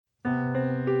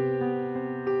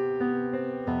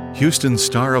Houston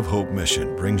Star of Hope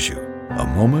Mission brings you a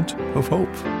moment of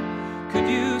hope. Could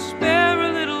you spare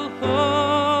a little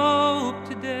hope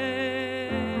today?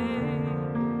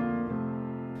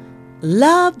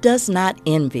 Love does not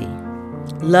envy.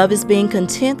 Love is being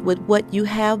content with what you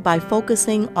have by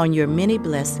focusing on your many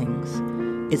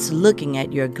blessings. It's looking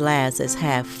at your glass as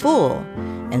half full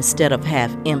instead of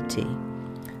half empty.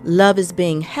 Love is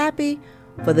being happy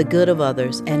for the good of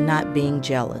others and not being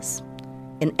jealous.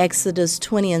 In Exodus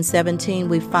 20:17,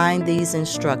 we find these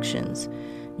instructions.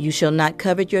 You shall not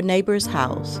covet your neighbor's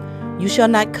house. You shall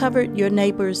not covet your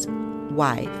neighbor's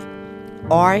wife,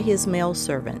 or his male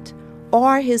servant,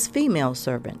 or his female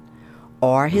servant,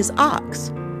 or his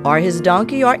ox, or his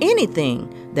donkey, or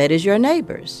anything that is your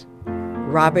neighbor's.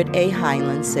 Robert A.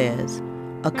 Heinlein says,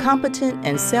 a competent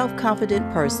and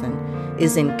self-confident person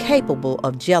is incapable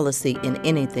of jealousy in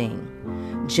anything.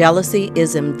 Jealousy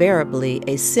is invariably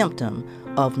a symptom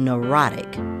of neurotic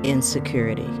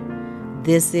insecurity.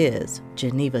 This is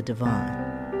Geneva Devon.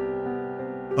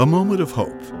 A Moment of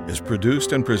Hope is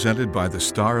produced and presented by the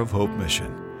Star of Hope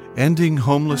Mission, ending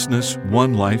homelessness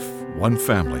one life, one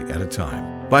family at a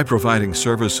time, by providing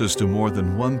services to more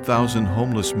than 1,000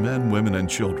 homeless men, women, and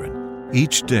children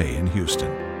each day in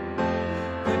Houston.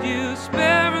 Could you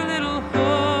spare a little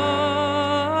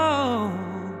hope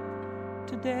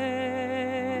today?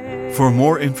 For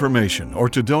more information or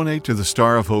to donate to the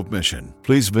Star of Hope Mission,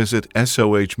 please visit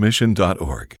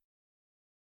sohmission.org.